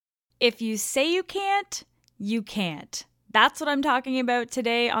If you say you can't, you can't. That's what I'm talking about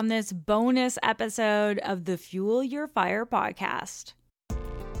today on this bonus episode of the Fuel Your Fire podcast.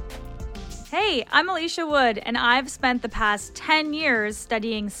 Hey, I'm Alicia Wood, and I've spent the past 10 years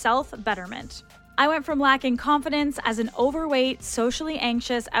studying self-betterment. I went from lacking confidence as an overweight, socially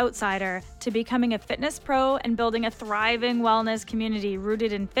anxious outsider to becoming a fitness pro and building a thriving wellness community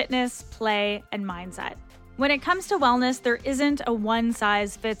rooted in fitness, play, and mindset. When it comes to wellness, there isn't a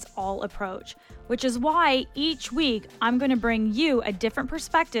one-size-fits-all approach, which is why each week I'm going to bring you a different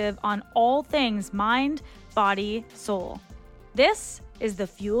perspective on all things mind, body, soul. This is the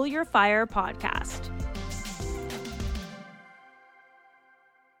Fuel Your Fire podcast.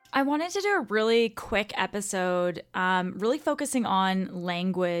 I wanted to do a really quick episode, really focusing on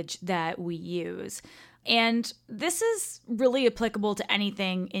language that we use. And this is really applicable to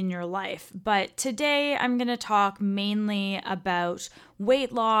anything in your life. But today I'm going to talk mainly about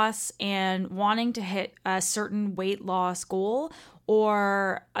weight loss and wanting to hit a certain weight loss goal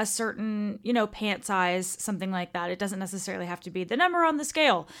or a certain, pant size, something like that. It doesn't necessarily have to be the number on the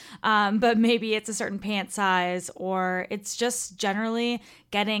scale, but maybe it's a certain pant size, or it's just generally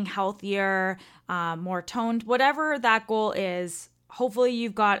getting healthier, more toned, whatever that goal is. Hopefully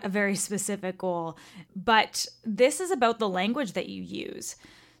you've got a very specific goal, but this is about the language that you use.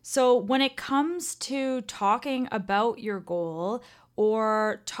 So when it comes to talking about your goal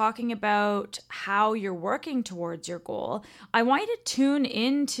or talking about how you're working towards your goal, I want you to tune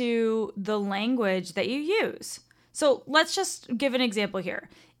into the language that you use. So let's just give an example here.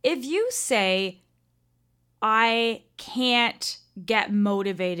 If you say, I can't get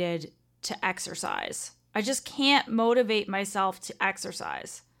motivated to exercise, I just can't motivate myself to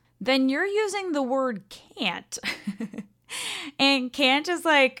exercise, then you're using the word can't. And can't is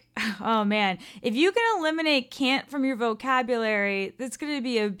like, oh man, if you can eliminate can't from your vocabulary, that's going to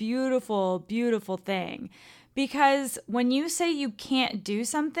be a beautiful, beautiful thing. Because when you say you can't do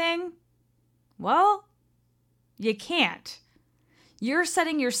something, well, you can't. You're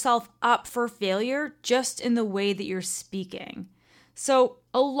setting yourself up for failure just in the way that you're speaking. So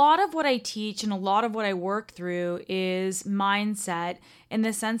a lot of what I teach and a lot of what I work through is mindset in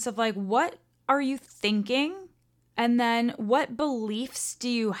the sense of like, what are you thinking? And then what beliefs do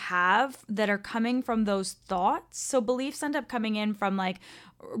you have that are coming from those thoughts? So beliefs end up coming in from like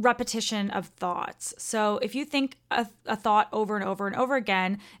repetition of thoughts. So if you think a thought over and over and over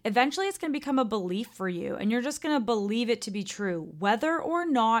again, eventually it's going to become a belief for you. And you're just going to believe it to be true, whether or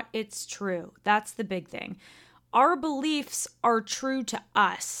not it's true. That's the big thing. Our beliefs are true to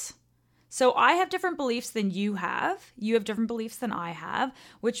us. So I have different beliefs than you have. You have different beliefs than I have,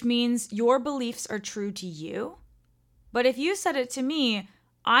 which means your beliefs are true to you. But if you said it to me,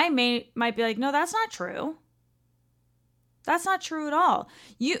 I might be like, no, that's not true. That's not true at all.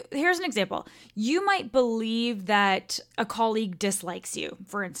 Here's an example. You might believe that a colleague dislikes you,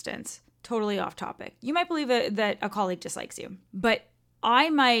 for instance. Totally off topic. You might believe that a colleague dislikes you, but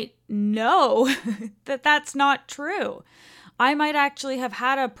I might know that that's not true. I might actually have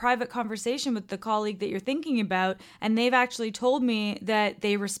had a private conversation with the colleague that you're thinking about, and they've actually told me that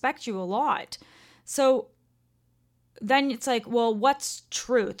they respect you a lot. So then it's like, well, what's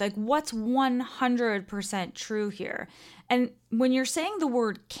truth? Like, what's 100% true here? And when you're saying the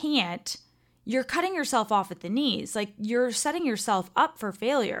word can't, you're cutting yourself off at the knees. Like, you're setting yourself up for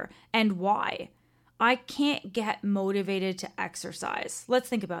failure. And why? I can't get motivated to exercise. Let's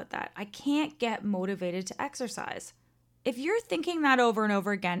think about that. I can't get motivated to exercise. If you're thinking that over and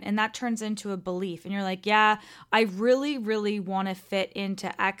over again and that turns into a belief and you're like, yeah, I really, really want to fit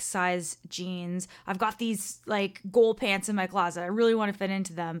into X size jeans. I've got these like goal pants in my closet. I really want to fit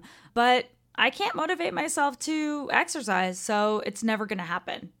into them, but I can't motivate myself to exercise. So it's never going to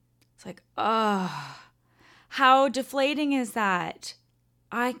happen. It's like, oh, how deflating is that?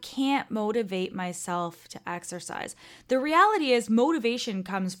 I can't motivate myself to exercise. The reality is motivation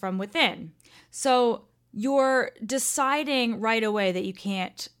comes from within. So you're deciding right away that you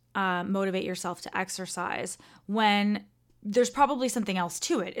can't motivate yourself to exercise when there's probably something else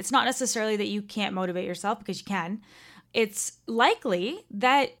to it. It's not necessarily that you can't motivate yourself, because you can. It's likely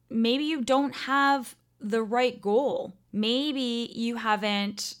that maybe you don't have the right goal. Maybe you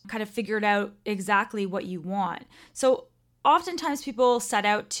haven't kind of figured out exactly what you want. So oftentimes people set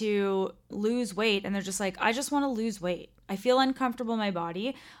out to lose weight and they're just like, I just want to lose weight. I feel uncomfortable in my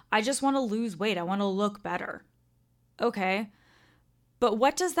body. I just want to lose weight. I want to look better. Okay. But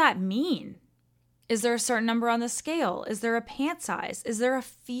what does that mean? Is there a certain number on the scale? Is there a pant size? Is there a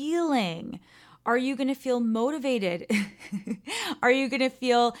feeling? Are you going to feel motivated? Are you going to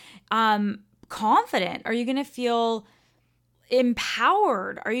feel confident? Are you going to feel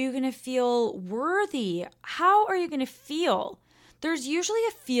empowered? Are you going to feel worthy? How are you going to feel? There's usually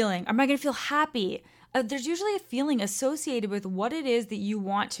a feeling. Am I going to feel happy? There's usually a feeling associated with what it is that you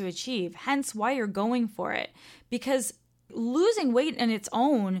want to achieve, hence why you're going for it. Because losing weight on its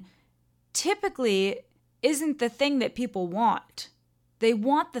own typically isn't the thing that people want. They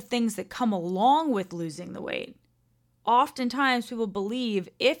want the things that come along with losing the weight. Oftentimes people believe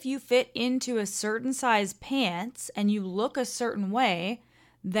if you fit into a certain size pants and you look a certain way,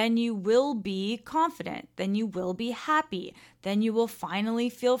 then you will be confident, then you will be happy, then you will finally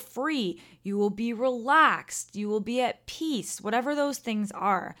feel free, you will be relaxed, you will be at peace, whatever those things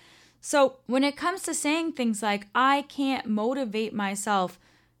are. So when it comes to saying things like, I can't motivate myself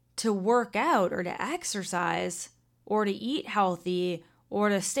to work out or to exercise or to eat healthy or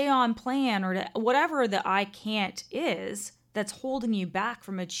to stay on plan or to whatever the I can't is that's holding you back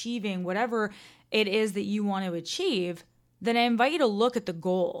from achieving whatever it is that you want to achieve, then I invite you to look at the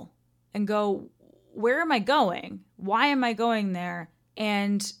goal and go, where am I going? Why am I going there?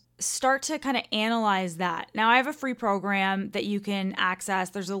 And start to kind of analyze that. Now, I have a free program that you can access.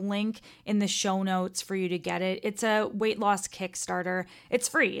 There's a link in the show notes for you to get it. It's a weight loss Kickstarter. It's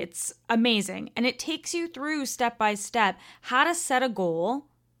free. It's amazing. And it takes you through step by step how to set a goal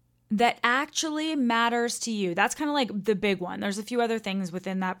that actually matters to you. That's kind of like the big one. There's a few other things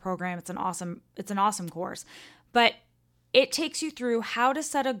within that program. It's an awesome course. But it takes you through how to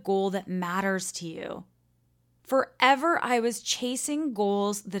set a goal that matters to you. Forever, I was chasing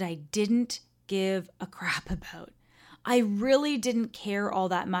goals that I didn't give a crap about. I really didn't care all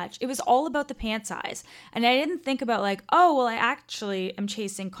that much. It was all about the pant size. And I didn't think about like, oh, well, I actually am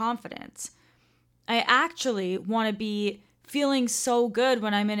chasing confidence. I actually want to be feeling so good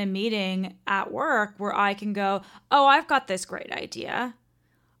when I'm in a meeting at work where I can go, oh, I've got this great idea.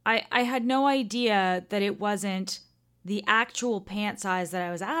 I had no idea that it wasn't the actual pant size that I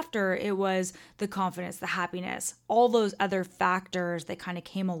was after. It was the confidence, the happiness, all those other factors that kind of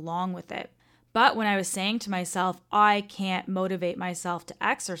came along with it. But when I was saying to myself, I can't motivate myself to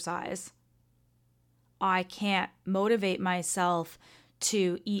exercise, I can't motivate myself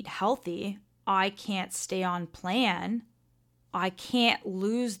to eat healthy, I can't stay on plan, I can't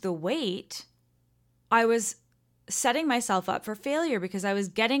lose the weight, I was setting myself up for failure because I was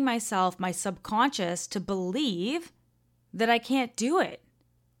getting myself, my subconscious, to believe that I can't do it.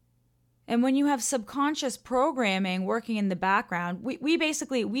 And when you have subconscious programming working in the background, we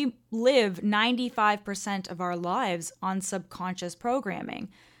live 95% of our lives on subconscious programming.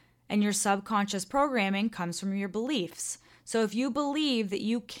 And your subconscious programming comes from your beliefs. So if you believe that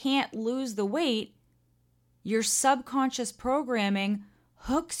you can't lose the weight, your subconscious programming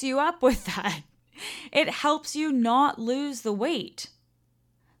hooks you up with that. It helps you not lose the weight.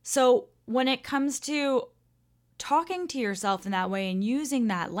 So when it comes to talking to yourself in that way and using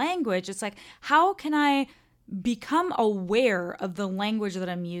that language, it's like, how can I become aware of the language that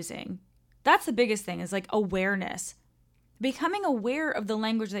I'm using? That's the biggest thing, is like awareness. Becoming aware of the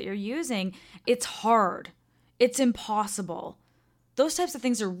language that you're using, it's hard. It's impossible. Those types of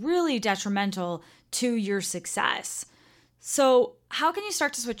things are really detrimental to your success. So how can you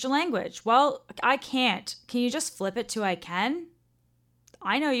start to switch your language? Well, I can't. Can you just flip it to I can?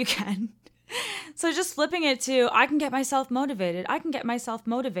 I know you can. So just flipping it to, I can get myself motivated. I can get myself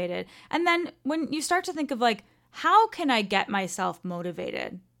motivated. And then when you start to think of like, how can I get myself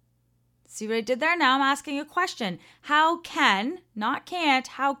motivated? See what I did there? Now I'm asking a question. How can, not can't,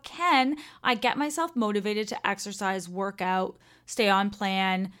 how can I get myself motivated to exercise, work out, stay on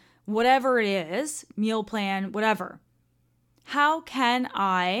plan, whatever it is, meal plan, whatever. How can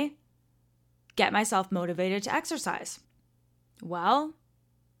I get myself motivated to exercise? Well,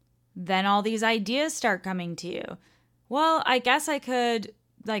 then all these ideas start coming to you. Well, I guess I could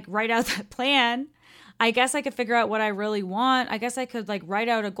write out that plan. I guess I could figure out what I really want. I guess I could write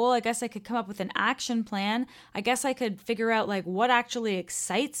out a goal. I guess I could come up with an action plan. I guess I could figure out what actually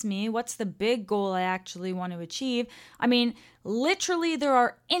excites me. What's the big goal I actually want to achieve? I mean, literally there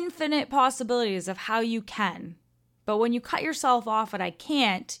are infinite possibilities of how you can. But when you cut yourself off at I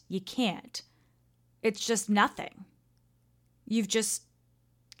can't, you can't. It's just nothing. You've just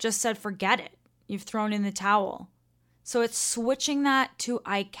said forget it. You've thrown in the towel. So it's switching that to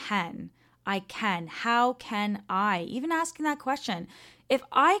I can. I can. How can I? Even asking that question. If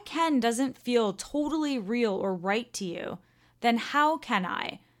I can doesn't feel totally real or right to you, then how can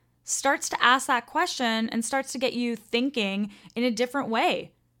I? Starts to ask that question and starts to get you thinking in a different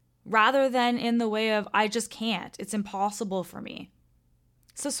way rather than in the way of I just can't. It's impossible for me.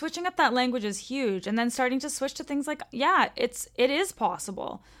 So switching up that language is huge, and then starting to switch to things like, yeah, it is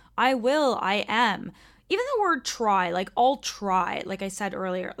possible. I will, I am. even the word try, like I'll try, like I said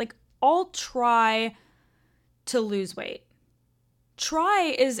earlier, like I'll try to lose weight.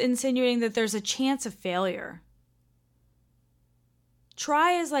 Try is insinuating that there's a chance of failure.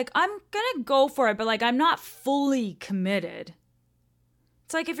 Try is like, I'm going to go for it, but like I'm not fully committed.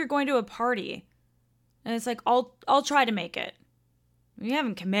 It's like if you're going to a party and it's like, I'll try to make it. You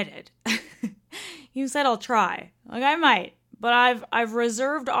haven't committed. You said I'll try. Like I might, but I've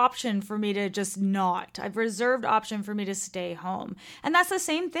reserved option for me to just not. I've reserved option for me to stay home. And that's the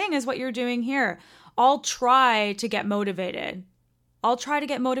same thing as what you're doing here. I'll try to get motivated. I'll try to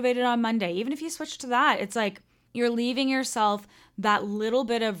get motivated on Monday. Even if you switch to that, it's like you're leaving yourself that little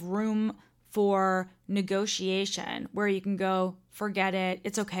bit of room for negotiation where you can go, forget it.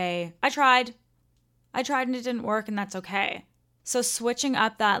 It's okay. I tried and it didn't work, and that's okay. So switching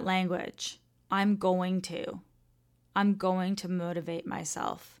up that language, I'm going to motivate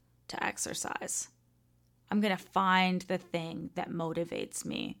myself to exercise. I'm going to find the thing that motivates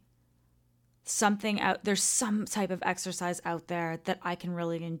me. There's some type of exercise out there that I can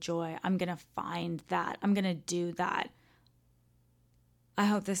really enjoy. I'm going to find that. I'm going to do that. I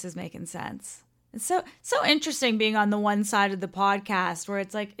hope this is making sense. It's so interesting being on the one side of the podcast where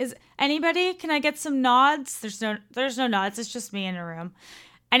it's like, is anybody, can I get some nods? There's no nods. It's just me in a room.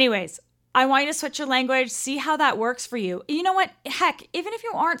 Anyways, I want you to switch your language, see how that works for you. You know what? Heck, even if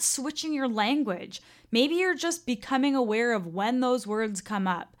you aren't switching your language, maybe you're just becoming aware of when those words come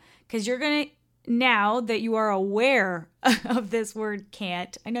up. Because you're going to, now that you are aware of this word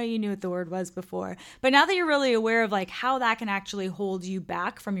can't, I know you knew what the word was before, but now that you're really aware of like how that can actually hold you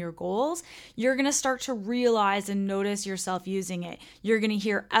back from your goals, you're going to start to realize and notice yourself using it. You're going to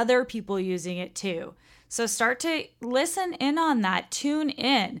hear other people using it too. So start to listen in on that, tune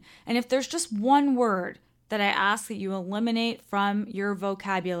in. And if there's just one word that I ask that you eliminate from your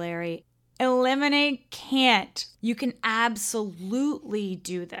vocabulary, eliminate can't. You can absolutely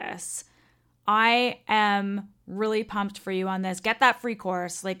do this. I am really pumped for you on this. Get that free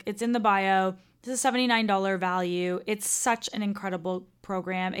course. Like it's in the bio. This is a $79 value. It's such an incredible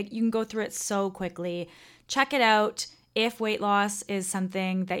program. You can go through it so quickly. Check it out if weight loss is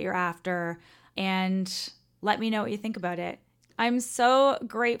something that you're after, and let me know what you think about it. I'm so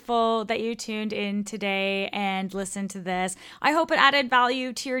grateful that you tuned in today and listened to this. I hope it added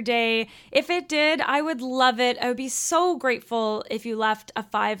value to your day. If it did, I would love it. I would be so grateful if you left a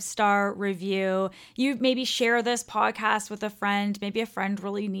 5-star review. You maybe share this podcast with a friend. Maybe a friend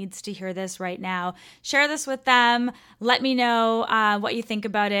really needs to hear this right now. Share this with them. Let me know what you think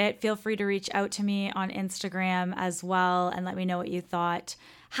about it. Feel free to reach out to me on Instagram as well and let me know what you thought.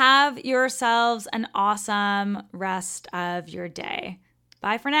 Have yourselves an awesome rest of your day.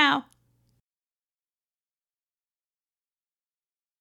 Bye for now.